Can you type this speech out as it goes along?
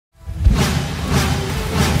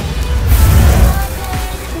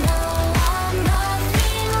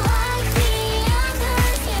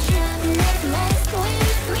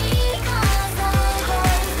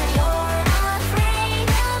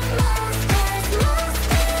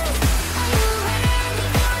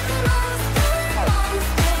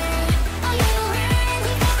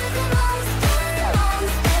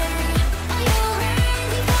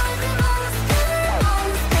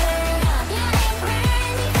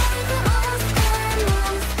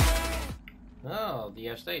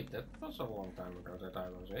state. That was a long time ago that I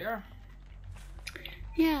was here.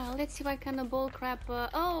 Yeah, let's see what kind of bull crap.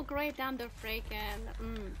 Oh, great, I'm the freaking.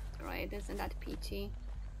 Great, isn't that peachy?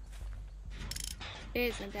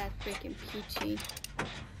 Isn't that freaking peachy?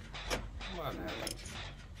 Whatever.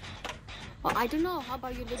 Well, I don't know. How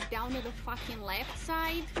about you look down to the fucking left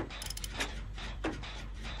side?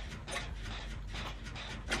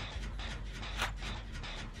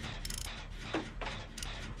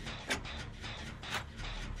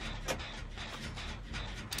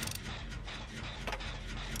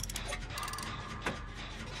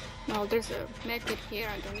 Well, there's a medkit here,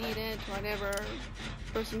 I don't need it. Whatever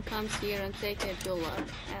person comes here and take it, you'll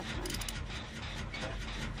have fun.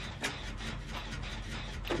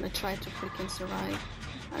 I'm gonna try to freaking survive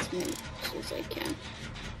as many as I can.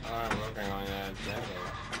 I'm looking on that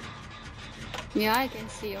dagger. Yeah, I can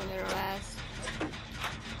see on their ass.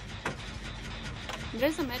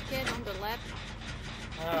 There's a medkit on the left.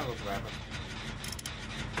 Ah, we'll grab it.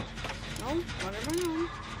 No, whatever, no.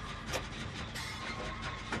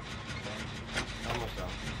 Almost done.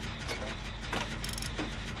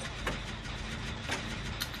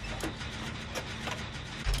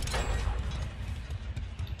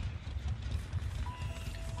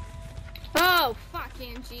 Oh,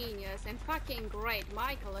 fucking genius and fucking great.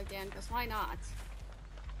 Michael again, because why not?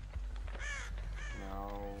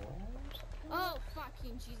 No. Oh,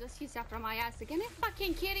 fucking Jesus, he's after my ass again. Are you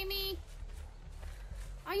fucking kidding me?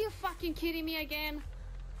 Are you fucking kidding me again?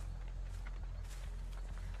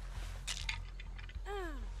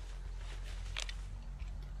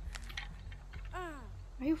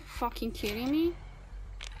 Are you fucking kidding me?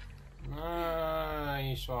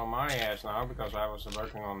 He saw my ass now because I was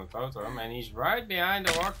working on the totem and he's right behind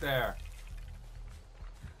the rock there.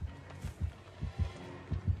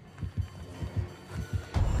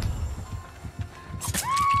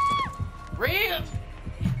 Real!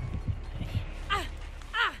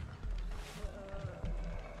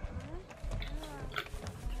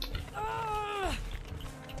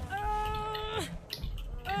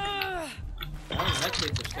 That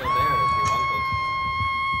kid is still there if you want it.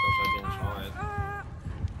 Because I didn't saw it.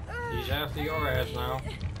 He's after your ass now.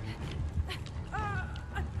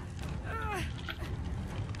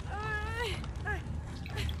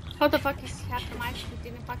 How the fuck is he after my shit? He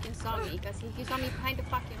didn't fucking saw me because he saw me behind the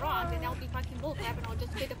fucking rock and I'll be fucking bullcrap and I'll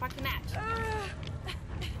just quit the fucking match.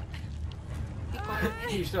 Be quiet.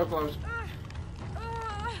 He's still close.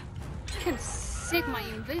 I can sick my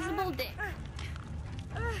invisible dick.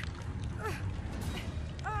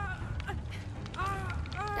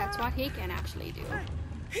 That's what he can actually do.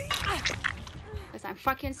 Because I'm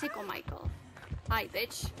fucking sick of Michael. Hi,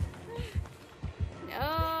 bitch.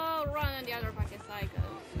 No, run on the other fucking side,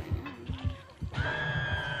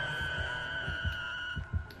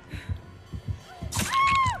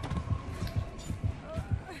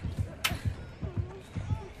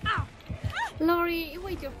 Lori, you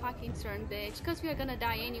wait your fucking turn, bitch. Because we are gonna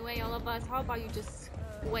die anyway, all of us. How about you just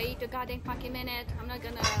wait a goddamn fucking minute? I'm not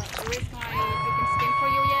gonna risk my freaking skin for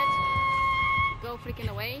you yet. Go freaking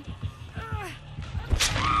away.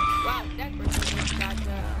 Wow, that person just got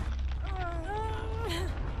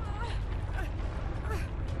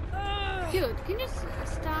Dude, can you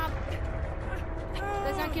stop?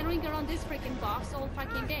 Because I can ring around this freaking box all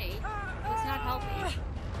fucking day. It's not helping.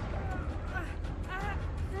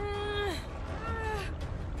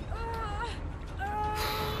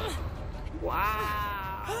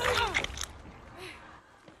 Wow.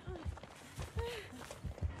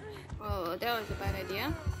 Oh, that was a bad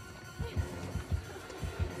idea.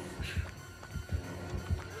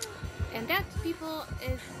 And that, people,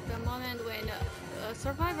 is the moment when a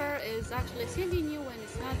survivor is actually sending you when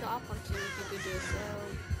it's not the opportunity to do so.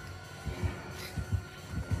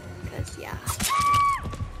 Because, yeah.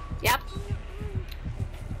 Yep.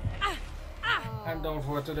 I'm done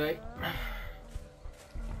for today.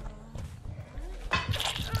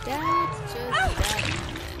 That's just that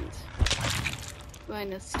moment.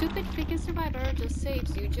 When a stupid freaking survivor just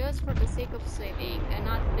saves you just for the sake of saving and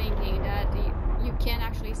not thinking that you can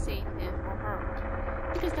actually save him or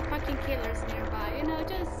her. Because the fucking killer's nearby, you know,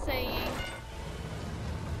 just saying.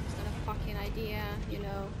 It's not a fucking idea, you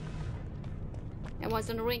know. I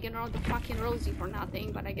wasn't ringing around the fucking Rosie for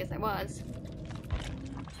nothing, but I guess I was.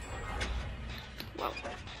 Whoa.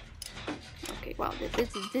 Okay, well,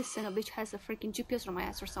 this son of a bitch has a freaking GPS on my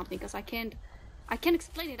ass or something, because I can't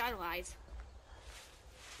explain it otherwise.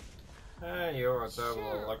 You're a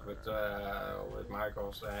terrible luck with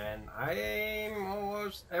Michaels, and I'm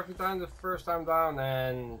almost every time the first time down,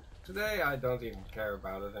 and today I don't even care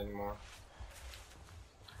about it anymore.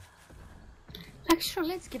 Actually,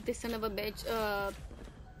 let's give this son of a bitch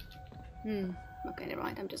Okay, never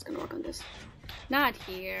mind. I'm just gonna work on this. Not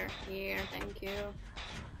here. Here, thank you.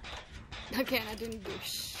 Again, I didn't do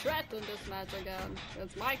shit on this match again.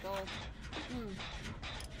 It's Michael.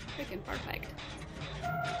 Freaking perfect.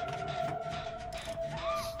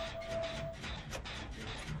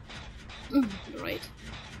 Great.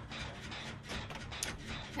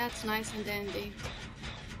 That's nice and dandy.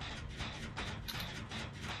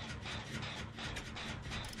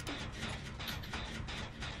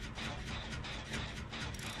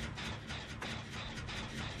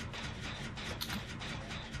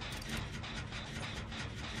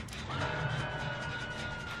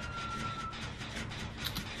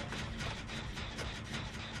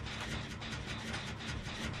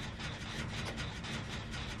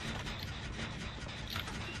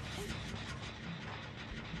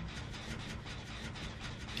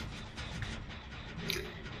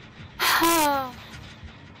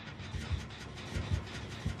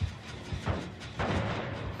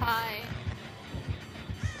 Hi.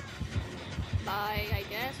 Bye, I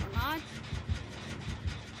guess, or not?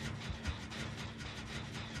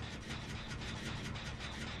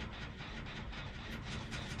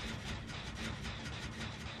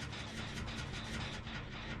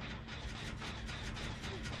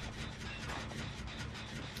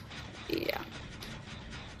 Yeah.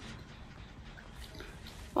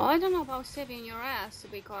 Well, I don't know about saving your ass, to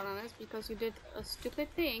be quite honest, because you did a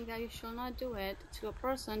stupid thing that you should not do it to a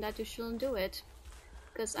person that you shouldn't do it.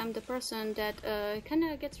 Because I'm the person that kind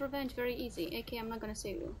of gets revenge very easy. AK, I'm not gonna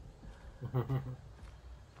save you.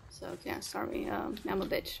 So, yeah, sorry, I'm a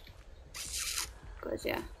bitch. Because,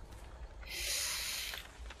 yeah.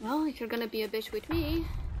 Well, if you're gonna be a bitch with me,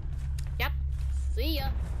 yep, see ya.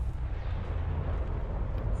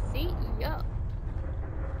 See ya.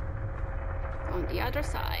 On the other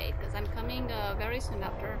side, because I'm coming very soon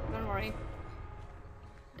after. Don't worry.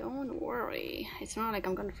 Don't worry. It's not like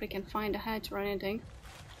I'm gonna freaking find a hatch or anything.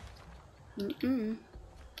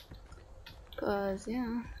 Because,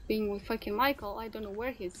 yeah, being with fucking Michael, I don't know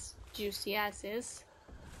where his juicy ass is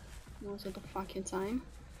most of the fucking time.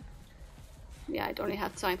 Yeah, I don't really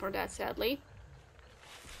have time for that, sadly.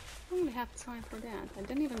 I don't really have time for that. I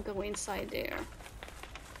didn't even go inside there.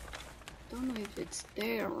 Don't know if it's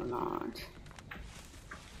there or not.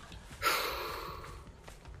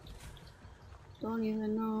 Don't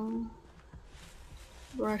even know.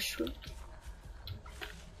 Brush.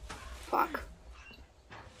 Fuck.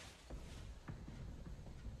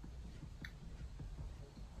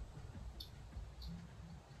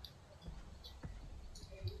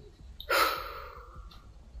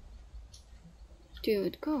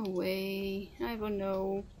 Dude, go away. I don't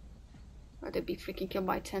know. Rather be freaking killed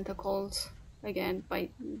by tentacles. Again, by...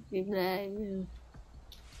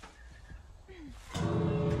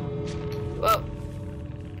 Whoa.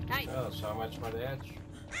 Nice. Oh, so much for the edge.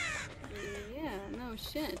 Yeah, no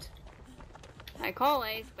shit. Like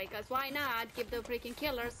always, because why not give the freaking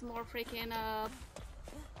killers more freaking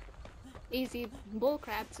easy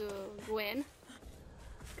bullcrap to win?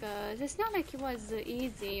 Because it's not like it was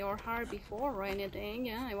easy or hard before or anything.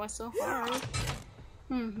 Yeah, it was so hard.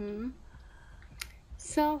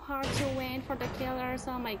 So hard to win for the killers.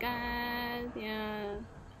 Oh my god. Yeah.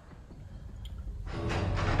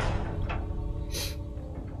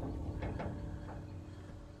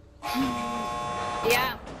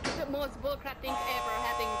 Yeah, the most bullcrap thing ever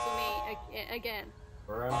happening to me again.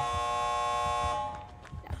 Burn.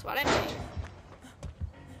 That's what I think.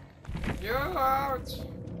 You're out! So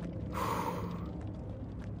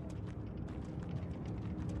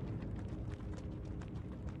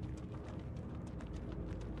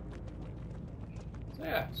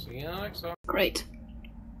yeah, see you next time. Great.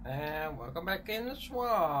 And welcome back in the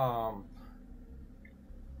swamp.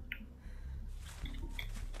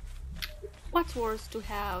 What's worse, to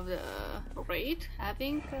have the raid,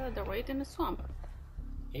 having the raid in the swamp?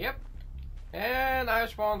 Yep. And I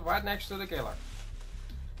spawned right next to the killer.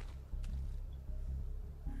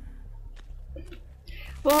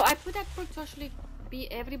 Well, I put that for to actually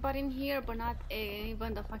be everybody in here, but not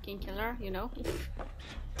even the fucking killer, you know?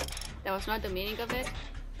 That was not the meaning of it.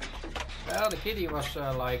 Well, the kitty was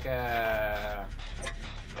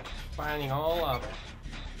finding all up.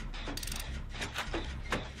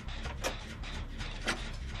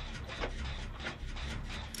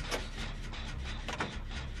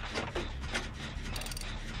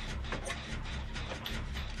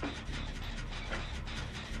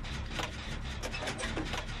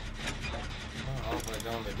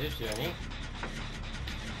 Going with this journey.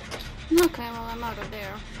 Okay, well I'm out of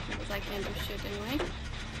there, because I can't do shit anyway.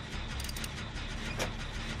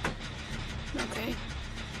 Okay,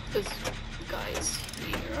 this guy's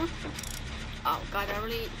here. God, I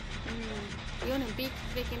really... you wanna be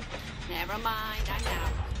freaking... Never mind, I'm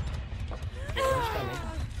out.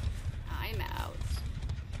 I'm out.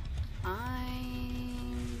 I'm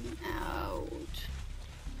out.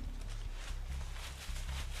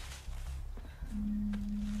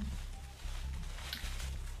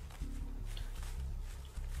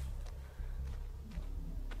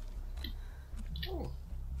 Oh.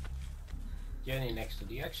 Jenny next to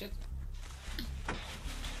the exit.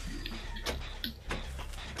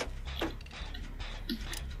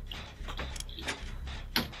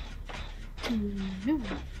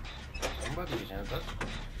 Somebody's entered.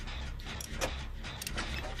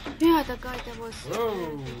 Yeah, the guy that was...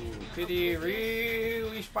 Whoa, Kitty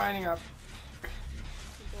really spining up.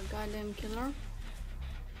 The goddamn killer.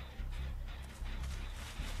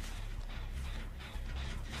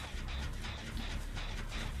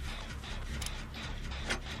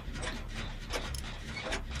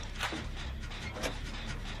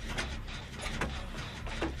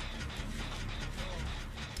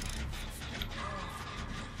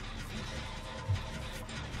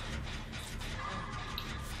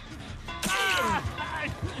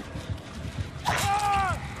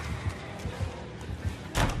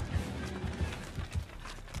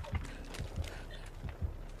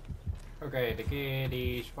 Okay, the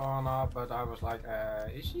kitty spawned up, but I was like,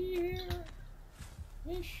 is he here?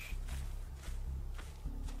 Ish.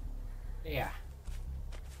 Yeah.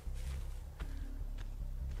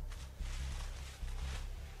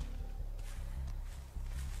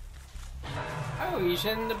 Oh, he's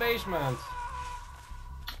in the basement.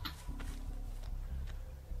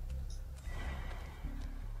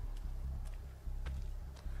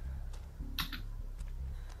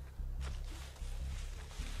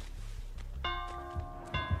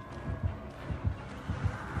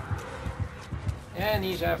 And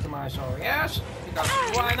he's after my soul. Yes, because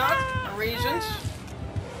why not? For reasons.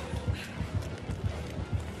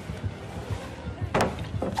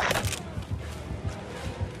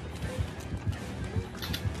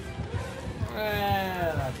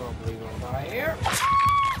 And I probably will die here.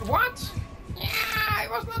 What? Yeah, I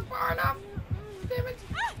was not far enough. Damn it.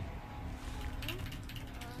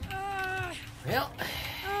 Well,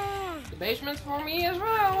 the basement for me as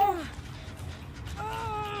well.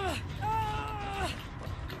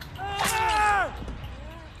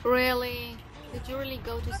 Really? Did you really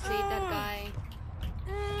go to save that guy?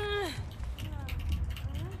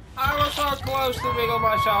 I was so close to wiggle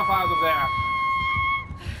myself out of there.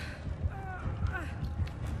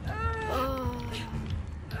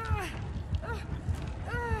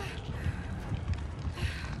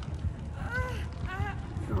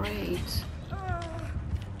 Great.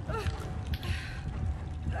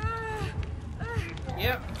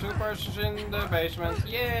 Yep, 2 persons in the basement.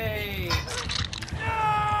 Yay!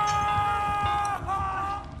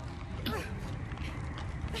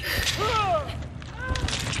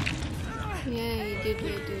 Yay,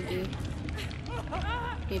 did.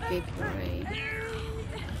 Hip, hooray.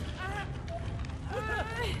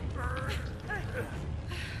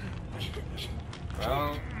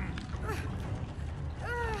 Well,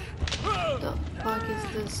 The fuck is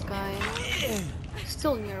this guy?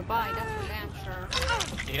 Still nearby, that's for damn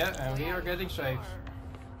sure. yeah, and we are getting safe.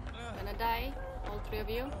 Gonna die, all 3 of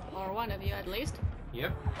you, or 1 of you at least.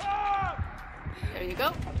 Yep, There you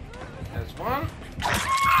go. that's 1.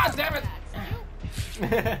 Ah, damn it! That's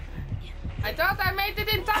 2. I thought I made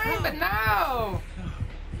it in time, but no!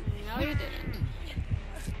 No, you didn't.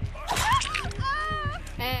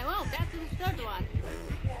 Well, that's the 3rd one.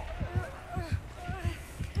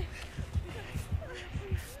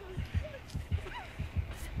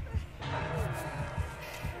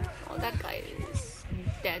 Oh, that guy is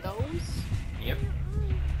deados. Yep.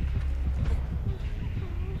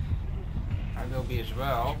 I will be as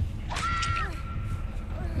well.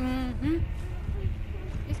 Mm-hmm.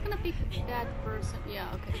 He's gonna pick that person. Yeah,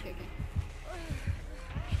 okay.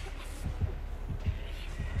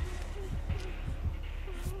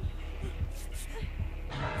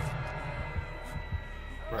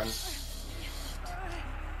 Run.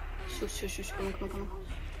 Shush. Come on.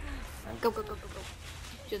 Go.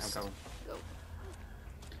 Just I'm coming. go.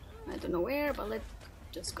 I don't know where, but let's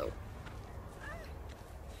just go.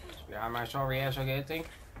 It's behind my sorry ass again, I think.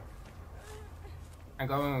 I'm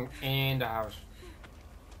going in the house.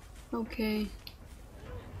 Okay.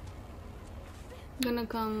 I'm gonna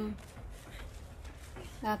come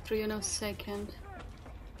after you in a second.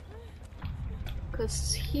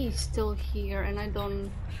 Cause he's still here and I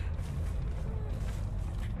don't...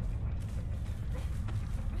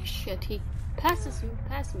 Shit, he passes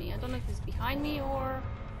past me. I don't know if he's behind me or...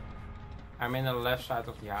 I'm in the left side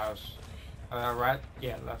of the house. Right?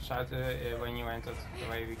 Yeah, left side when you entered the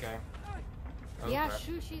way we came. Oh, yeah, crap.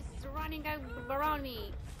 shoot, she's running around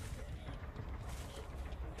me.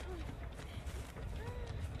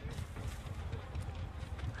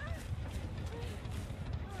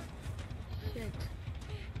 Shit.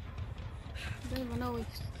 I don't even know if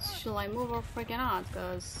should I move or freaking out,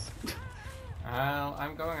 cause Well,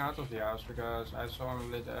 I'm going out of the house because I saw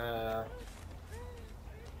him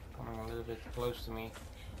coming a little bit close to me.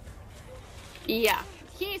 yeah,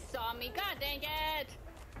 he saw me. God dang it!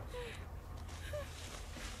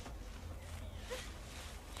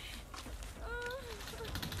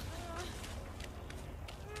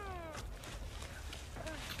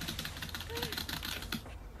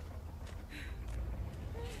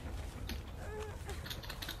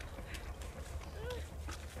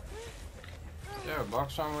 Is there a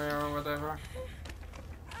box somewhere or whatever?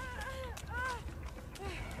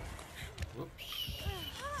 Whoops.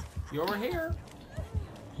 You over here?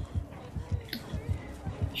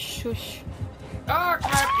 Shush. Oh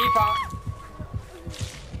crap, Eva!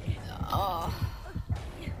 Oh.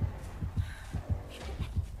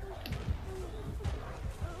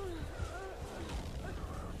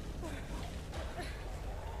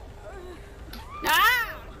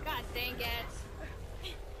 Ah! God dang it!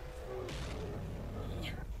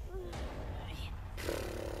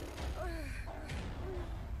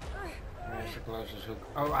 Where's the closest hook?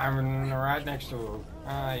 Oh, I'm right next to a hook.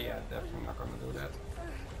 Yeah, definitely not gonna do that.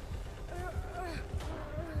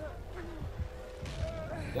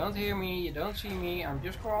 You don't hear me, you don't see me, I'm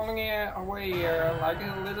just crawling here, away here like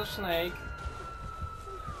a little snake.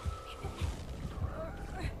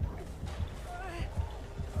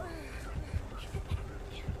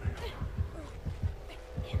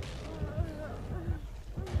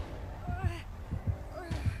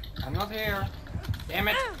 I'm not here. Damn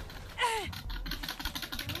it!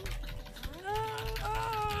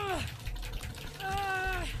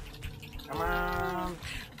 Come on!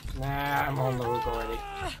 Nah, I'm on the hook already.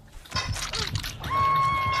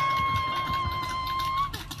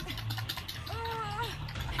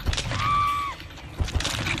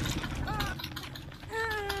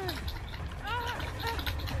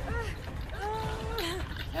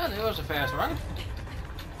 Yeah, that was a fast one.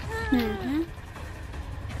 Mm-hmm.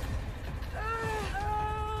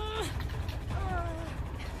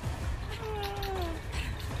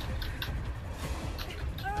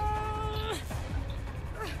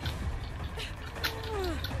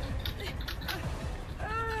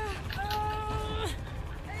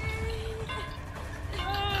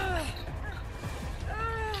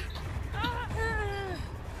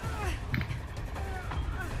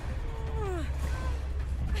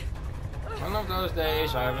 One of those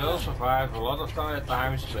days I will survive a lot of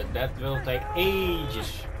times, but that will take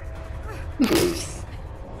ages.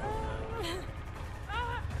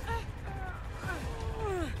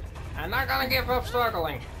 I'm not gonna give up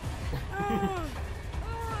struggling.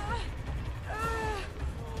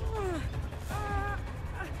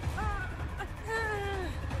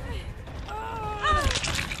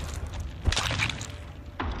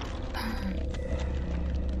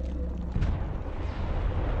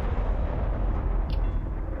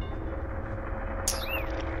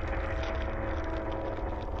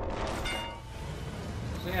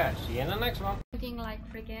 So yeah, see you in the next one. Looking like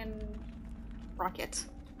freaking rockets.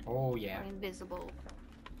 Oh yeah. Invisible.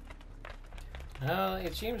 Well,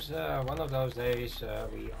 it seems one of those days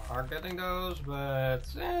we are getting those, but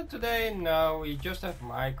today no, we just have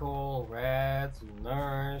Michael, Red,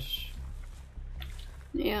 Nurse.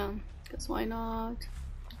 Yeah, because why not?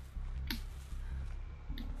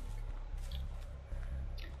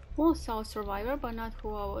 Well, South Survivor, but not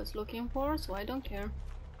who I was looking for, so I don't care.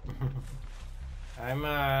 I'm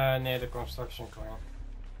near the construction crane.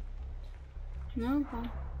 No, okay.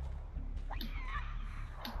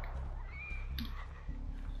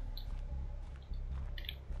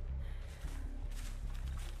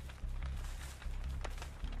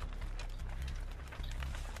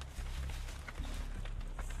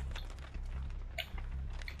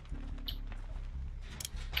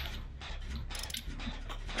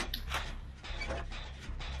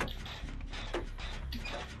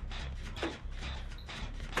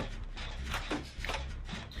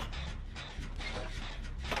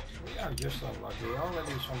 I'm just unlucky.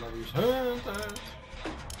 Already somebody's hunted.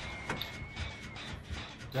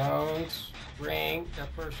 Don't bring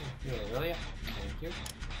that person here, will you? Thank you.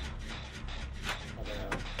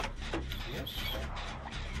 Yes.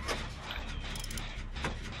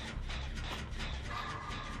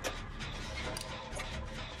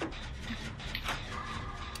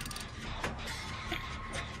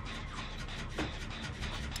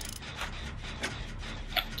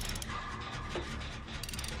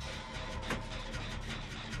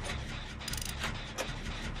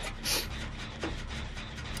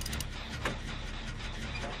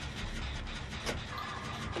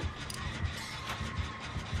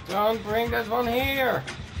 Don't bring that one here!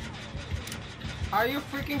 Are you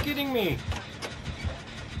freaking kidding me?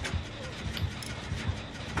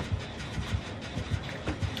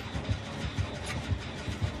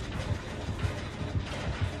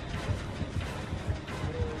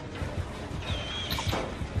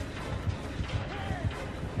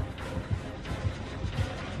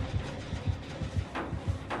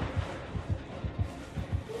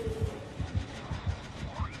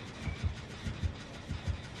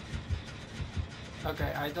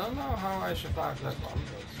 Okay, I don't know how I survived that one,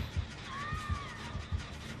 but...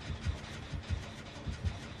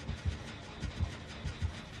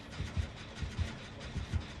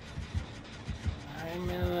 I'm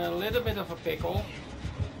in a little bit of a pickle.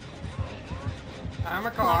 I'm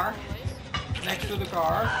a car. Next to the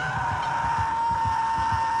car.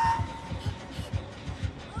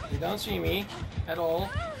 You don't see me at all.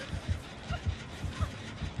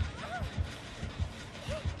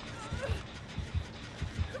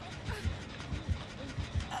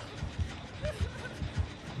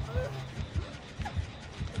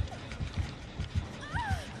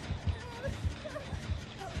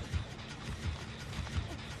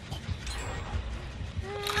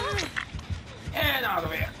 And out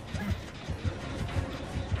of here.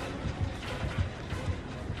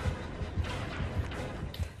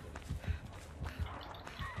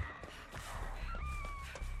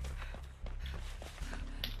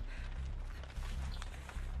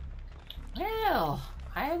 Well,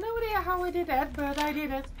 I have no idea how I did that, but I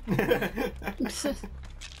did it.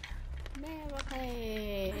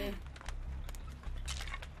 Okay.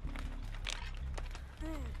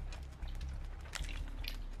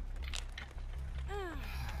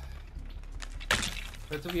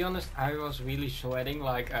 But to be honest, I was really sweating,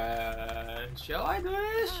 like, shall I do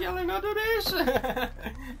this? Shall I not do this?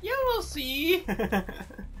 You will see.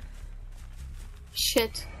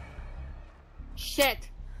 Shit. Shit.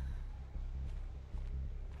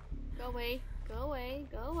 Go away. Go away.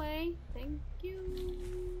 Go away. Thank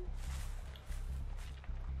you.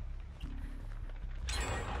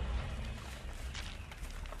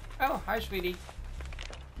 Oh, hi, sweetie.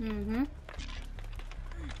 Mm-hmm.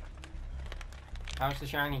 How's the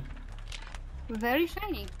shiny? Very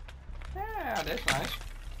shiny. Yeah, that's nice.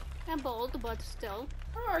 And bold, but still.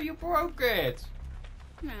 Oh, you broke it.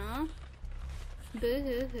 No.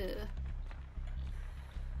 Boo-hoo-hoo.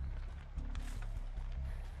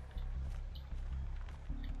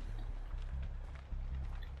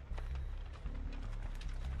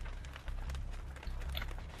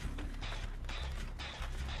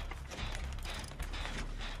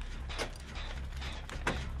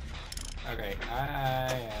 Okay,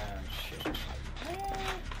 shit.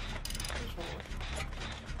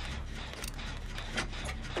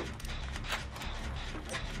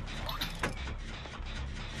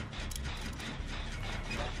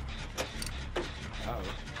 Oh.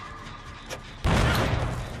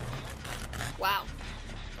 Wow.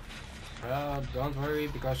 Well, don't worry,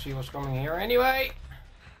 because she was coming here anyway.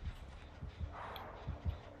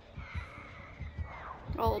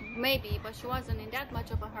 Oh, maybe, but she wasn't in that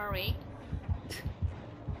much of a hurry.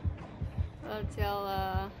 Until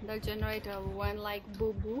the generator went like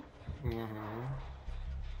boo boo. Mm-hmm.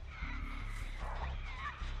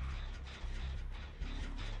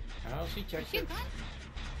 Oh, she checked Is she it. gone?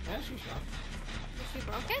 Yeah, she's gone. Did she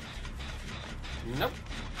broke it? Nope.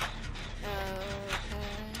 Okay.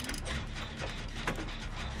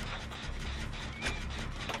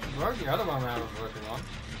 She broke the other one I was working on.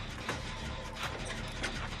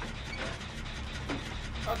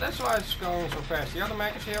 Oh, that's why it's going so fast. The other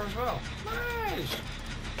mech is here as well. Nice!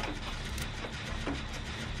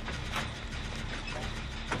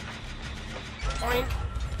 Boink!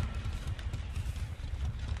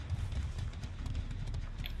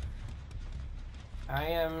 I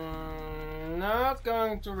am not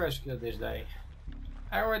going to rescue this day.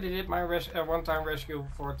 I already did my one-time rescue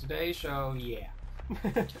for today, so yeah.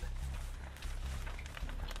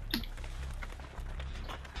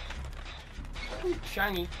 Ooh,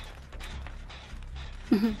 shiny.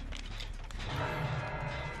 It's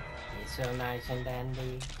so nice and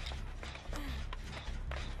dandy.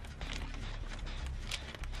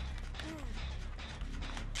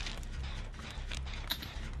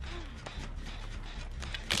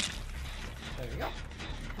 There we go.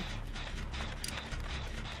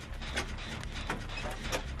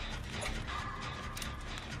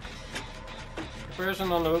 The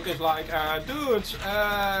person on the hook is like, dudes,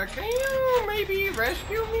 can you maybe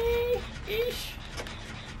rescue me? Ish?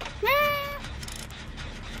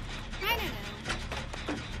 I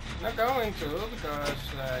don't know. going to, because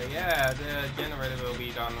yeah, the generator will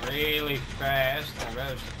be done really fast, and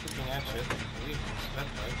where's the freaking exit? I believe it's that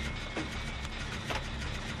way.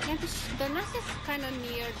 Yeah, the nurse is kind of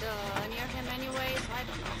near him anyway, so I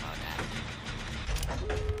don't know about that.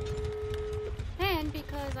 And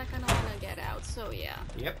because I kind of want to get out, so yeah.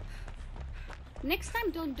 Yep. Next time,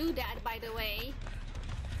 don't do that, by the way.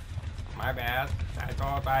 My bad. I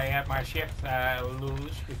thought I had my shift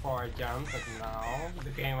loose before I jumped, but no. The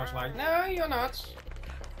game was like, no, you're not.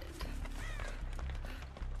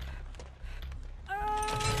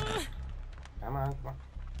 Come on, come on.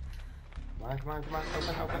 Come on, come on, come on.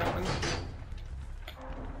 Open, open, open.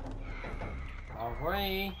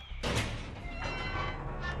 Halfway.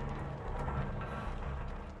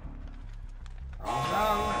 Almost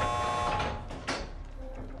done.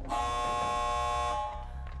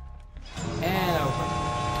 And open.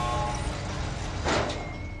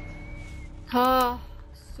 Oh,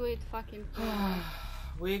 sweet fucking.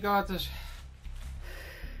 We got this.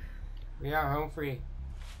 We are home free.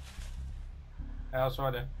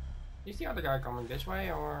 Sorta. Is the other guy coming this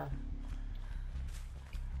way, or?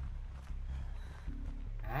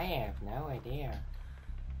 I have no idea.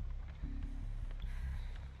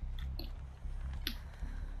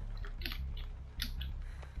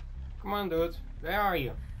 Come on, dude. Where are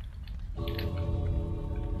you?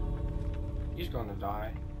 He's gonna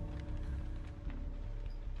die.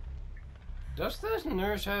 Does this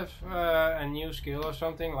nurse have a new skill or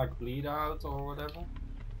something, like bleed out or whatever?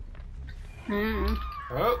 Hmm.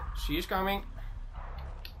 Oh, she's coming.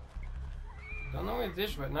 Don't know if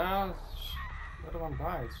this, but now the other one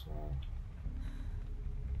died. So.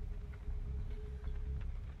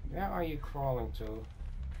 Where are you crawling to?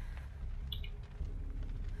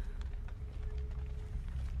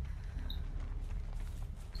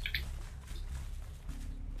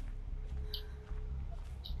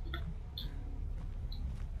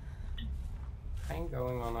 I'm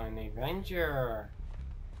going on an adventure.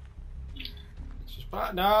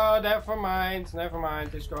 No, never mind. Never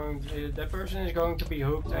mind. It's going. That person is going to be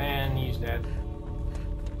hooked, and he's dead.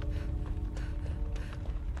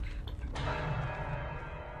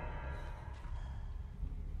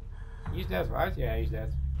 He's dead, right? Yeah, he's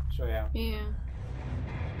dead. So yeah. Yeah.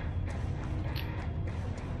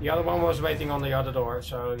 The other one was waiting on the other door.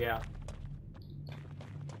 So yeah.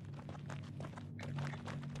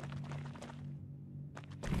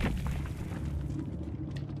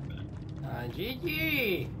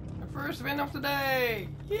 GG! The first win of the day!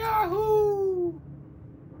 Yahoo!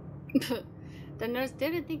 The nurse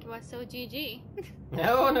didn't think it was so GG.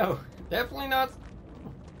 No, definitely not.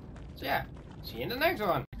 So yeah, see you in the next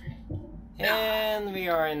one. And we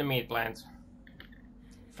are in the meat plant.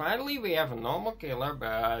 Finally, we have a normal killer,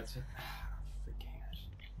 but freaking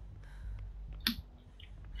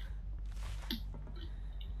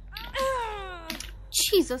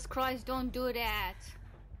Jesus Christ, don't do that.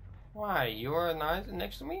 Why? You're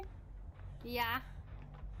next to me? Yeah.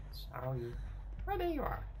 How are you? Oh, there you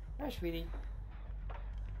are. Hi, sweetie.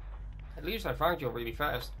 At least I found you really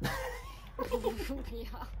fast. Yeah.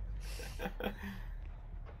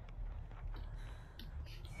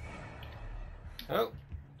 Oh.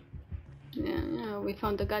 Yeah, we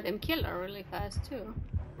found the goddamn killer really fast too.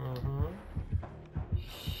 Mm-hmm.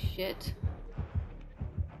 Shit.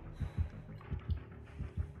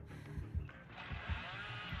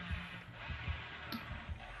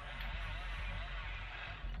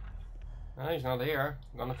 No, he's not here.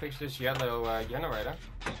 I'm gonna fix this yellow generator.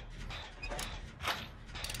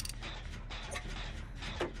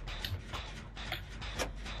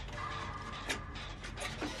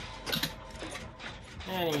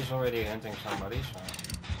 And he's already hunting somebody, so...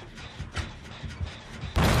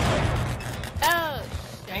 Oh!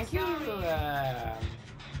 Thank you!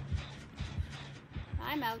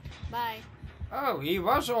 I'm out. Bye. Oh, he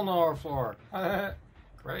was on our floor.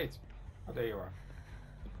 Great. Oh, there you are.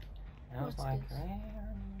 I was What's like, this? where are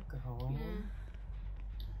you going?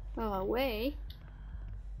 Yeah. Oh, away?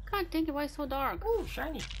 Can't think it was so dark. Ooh,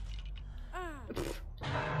 shiny.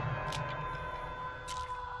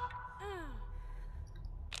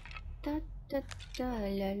 Da da da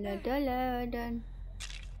la la da la dun.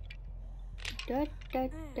 Da da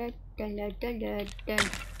da da la da la dun.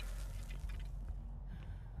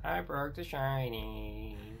 I broke the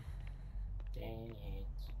shiny. Dang it.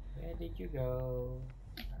 Where did you go?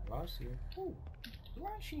 I lost you. Ooh, do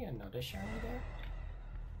I see another shiny there?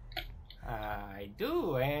 I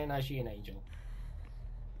do, and I see an angel.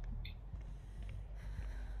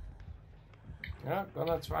 Yeah,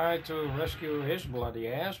 gonna try to rescue his bloody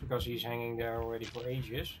ass because he's hanging there already for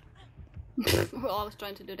ages. Well, I was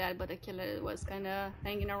trying to do that, but the killer was kind of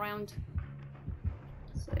hanging around.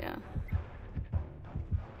 So yeah.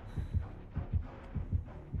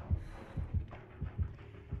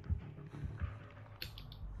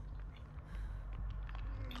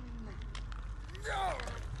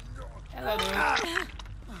 Hello, dude.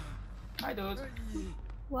 Hi, dude.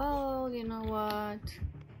 Well, you know what?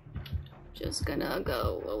 Just gonna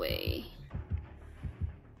go away.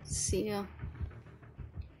 See ya.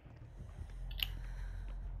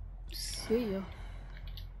 See ya.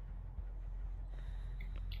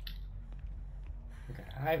 Okay,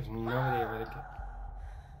 I have no idea where to go.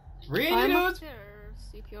 Really, I'm dude?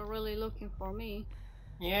 upstairs if you're really looking for me.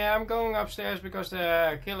 Yeah, I'm going upstairs because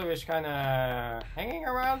the killer is kind of hanging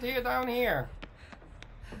around here, down here.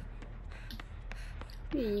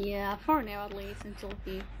 Yeah, for now at least, until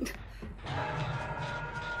he...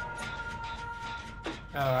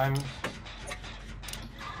 I'm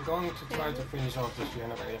going to try to finish off this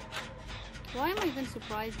generator. Why am I even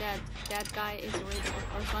surprised that that guy is already the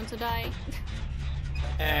first one to die?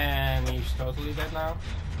 And he's totally dead now.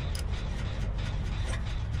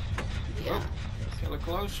 Yeah. Oh, killer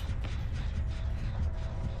close.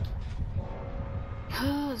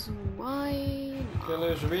 Cause why not?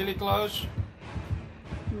 Killer is really close.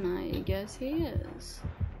 I guess he is.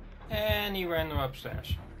 And he ran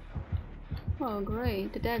upstairs. Oh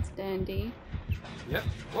great, that's dandy. Yep.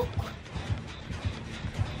 Oh.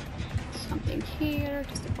 Something here,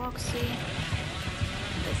 just a boxy.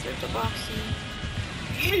 There's a boxy.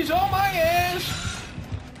 He's on my ass!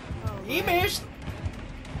 Oh, He great. missed!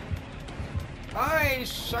 Bye,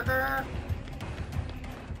 sucker!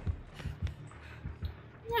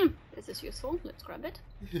 This is useful. Let's grab it.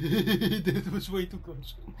 That was way too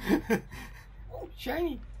close. Oh,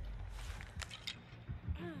 shiny!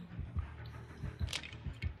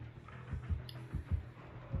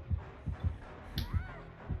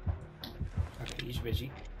 Okay, he's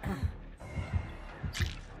busy.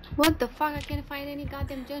 What the fuck? I can't find any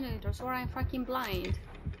goddamn generators, or I'm fucking blind.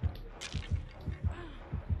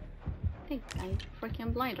 I think I'm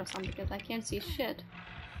freaking blind or something because I can't see shit.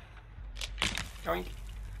 Going.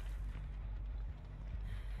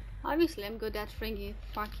 Obviously, I'm good at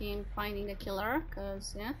fucking finding the killer,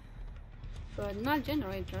 cause yeah. But not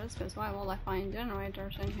generators, cause why will I find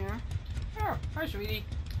generators in here? Oh, hi, sweetie.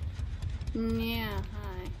 Yeah,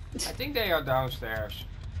 hi. I think they are downstairs.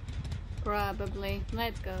 Probably.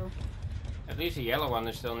 Let's go. At least the yellow one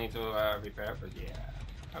is still need to repair, but yeah.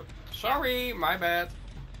 Oh, sorry, my bad.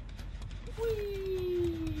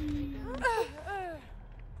 Whee!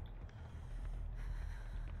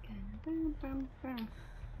 Bum, bum, bum.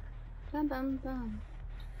 Bum, bum, bum.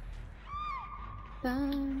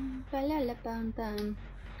 Bum, ba-la-la, bum, bum.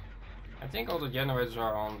 I think all the generators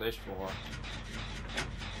are on this floor.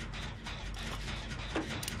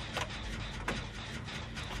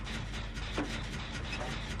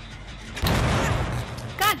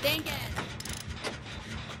 God dang it!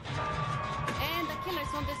 And the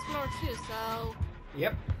killer's on this floor too, so...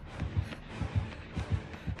 Yep.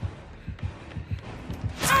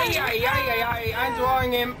 Ay, ay, ay, ay, ay, I'm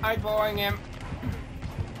drawing him, I'm drawing him.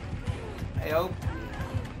 I hope.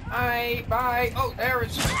 Bye. Oh, there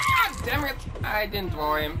it's. God damn it! I didn't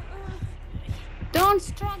draw him. Don't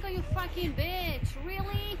struggle, you fucking bitch!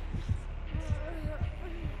 Really?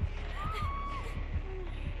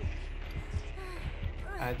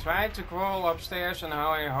 I tried to crawl upstairs and now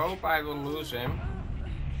I hope I will lose him.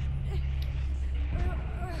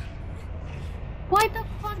 Why the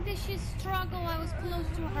fuck did she struggle? I was close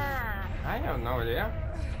to her. I have no idea.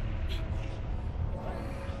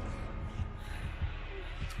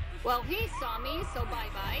 Well, he saw me, so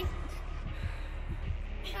bye-bye.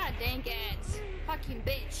 God dang it. Fucking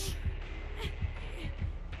bitch.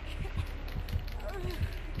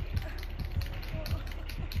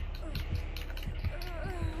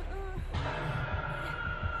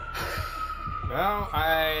 Well,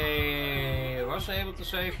 I wasn't able to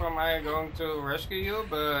say from I going to rescue you,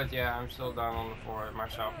 but yeah, I'm still down on the floor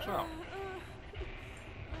myself as well.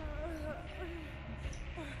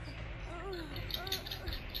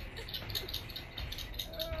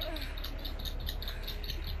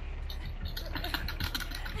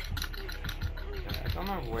 I'm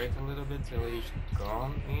gonna wait a little bit till he's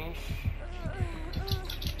gone-ish.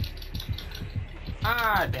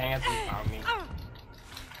 Ah, dang it, he found me.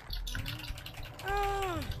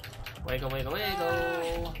 Wiggle, wiggle,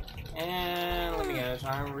 wiggle. And let me guess,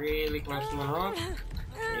 I'm really close to the road.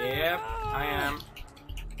 Yep, I am.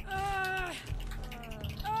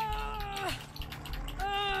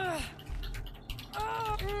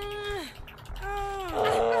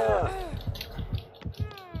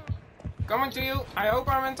 time to you. I hope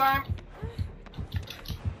I'm in time.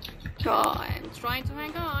 Oh, I'm trying to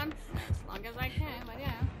hang on as long as I can, but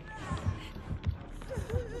yeah.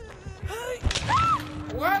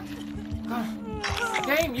 What?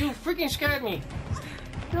 Game, you freaking scared me.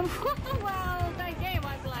 Well, that game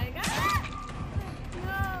was like, ah!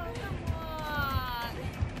 No, come on.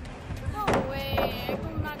 No way. I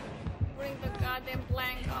could not bring the goddamn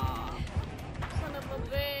blank off. Son of a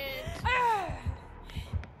bitch.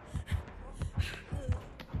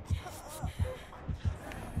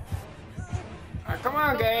 Come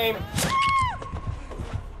on, game.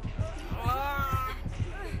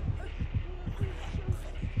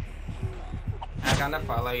 I'm gonna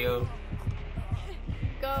follow you.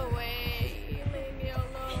 Go away. Leave me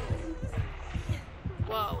alone.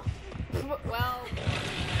 Whoa. Well.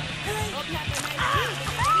 Hope you have a nice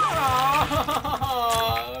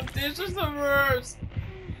Oh, this is the worst.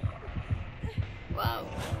 Wow.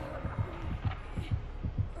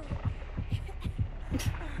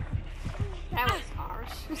 That was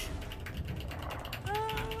harsh.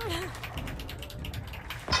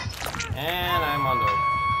 And I'm under.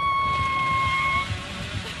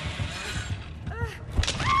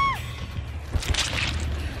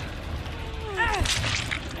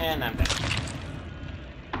 And I'm dead.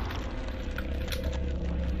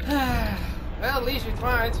 Well, at least we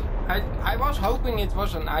tried. I was hoping it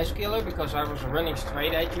was an ice killer because I was running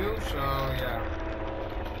straight at you, so yeah.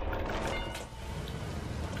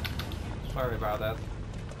 Sorry about that.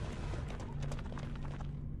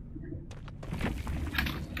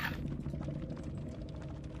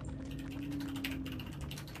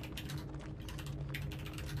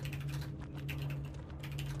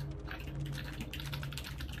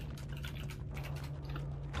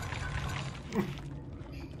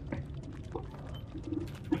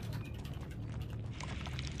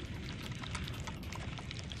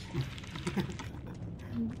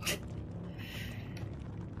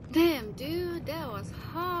 Damn, dude, that was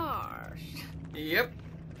harsh. Yep.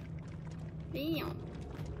 Damn.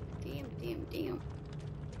 Damn.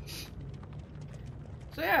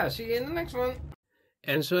 So yeah, see you in the next one.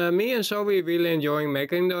 And so me and Zoe really enjoying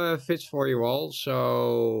making the fits for you all,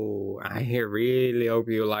 so I really hope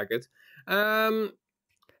you like it.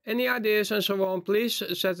 Any ideas and so on, please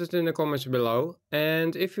set it in the comments below.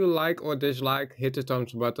 And if you like or dislike, hit the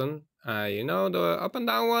thumbs button, you know, the up and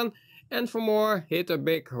down one. And for more, hit the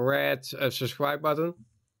big red subscribe button.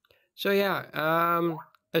 So yeah,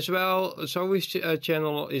 as well, Zoe's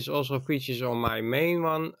channel is also features on my main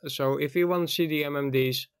one. So if you want to see the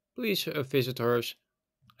MMDs, please visit hers.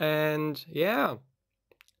 And yeah,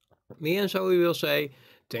 me and Zoe will say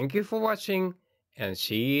thank you for watching and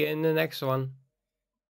see you in the next one.